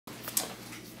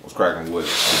What's cracking with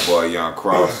it? Your boy Young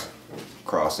Cross,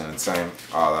 Cross Entertainment,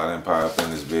 All Out Empire up in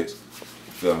this bitch.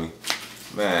 Feel me?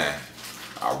 Man,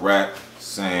 I rap,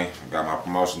 sing, got my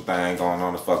promotion thing going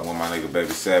on. The fucking with my nigga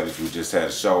babysavage. We just had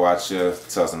a show out here,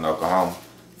 Tulsa, Oklahoma.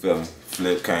 Feel me?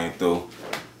 Flip came through.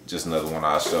 Just another one of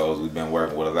our shows. We've been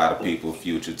working with a lot of people.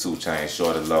 Future, 2 Chainz,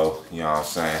 Short and Low. You know what I'm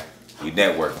saying? We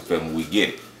networking. Feel me? We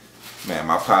get it. Man,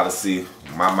 my policy,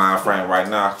 my mind frame right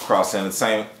now, Cross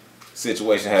Entertainment.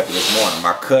 Situation happened this morning.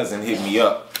 My cousin hit me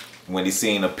up when he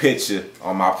seen a picture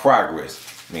on my progress.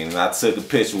 Meaning I took a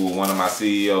picture with one of my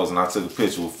CEOs and I took a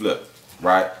picture with Flip,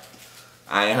 right?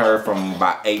 I ain't heard from him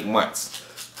about 8 months.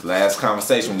 Last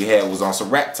conversation we had was on some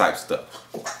rap type stuff.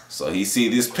 So he see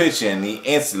this picture and he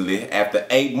instantly, after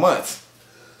 8 months,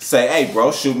 say, hey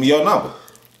bro, shoot me your number.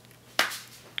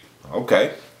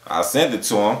 Okay, I sent it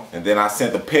to him and then I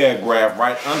sent a paragraph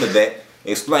right under that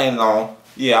explaining on,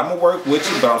 yeah, I'm gonna work with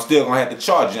you, but I'm still gonna have to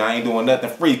charge you. I ain't doing nothing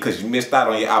free because you missed out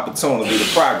on your opportunity to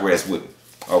progress with me.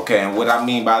 Okay, and what I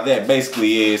mean by that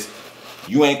basically is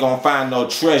you ain't gonna find no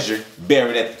treasure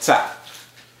buried at the top.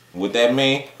 What that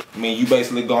mean? I mean you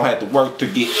basically gonna have to work to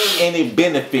get any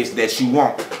benefits that you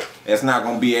want. That's not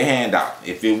gonna be a handout.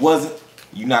 If it wasn't,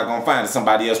 you're not gonna find it.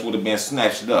 Somebody else would have been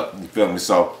snatched up. You feel me?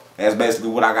 So that's basically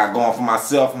what I got going for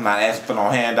myself. I'm not asking for no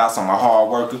handouts. I'm a hard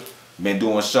worker. Been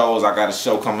doing shows. I got a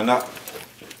show coming up.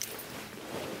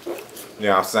 You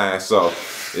know what I'm saying? So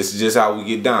this is just how we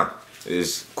get done.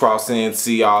 It's Cross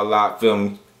NC, All Out, feel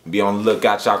me? Be on the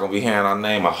lookout, y'all gonna be hearing our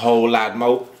name a whole lot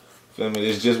more. Feel me?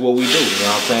 It's just what we do, you know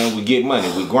what I'm saying? We get money,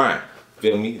 we grind.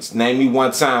 Feel me? It's name me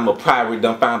one time a pirate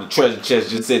done found a treasure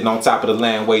chest just sitting on top of the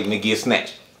land waiting to get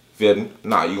snatched. Feel me?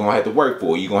 Nah, you're gonna have to work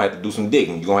for it. You're gonna have to do some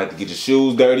digging. You're gonna have to get your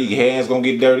shoes dirty, your hands gonna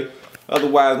get dirty.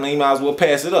 Otherwise, man, you might as well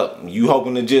pass it up. You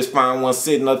hoping to just find one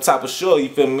sitting up top of shore, you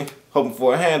feel me? Hoping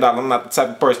for a handout. I'm not the type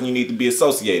of person you need to be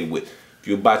associated with. If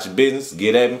you're about your business,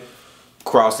 get at me.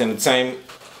 Cross Entertainment,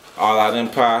 All Out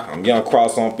Empire. I'm Young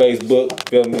Cross on Facebook.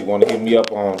 Feel me? Want to hit me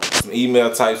up on some email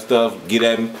type stuff? Get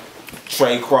at me.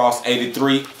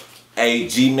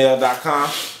 TreyCross83@gmail.com.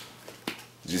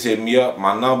 Just hit me up.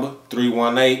 My number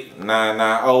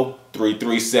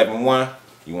 318-990-3371.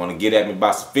 You want to get at me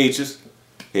about some features?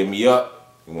 Hit me up.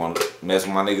 You want to mess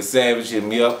with my nigga Savage? Hit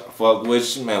me up. Fuck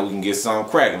with you, man. We can get something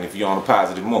cracking if you're on a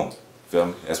positive mood. Feel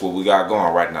me? That's what we got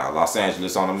going right now. Los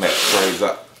Angeles on the map. Praise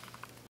up.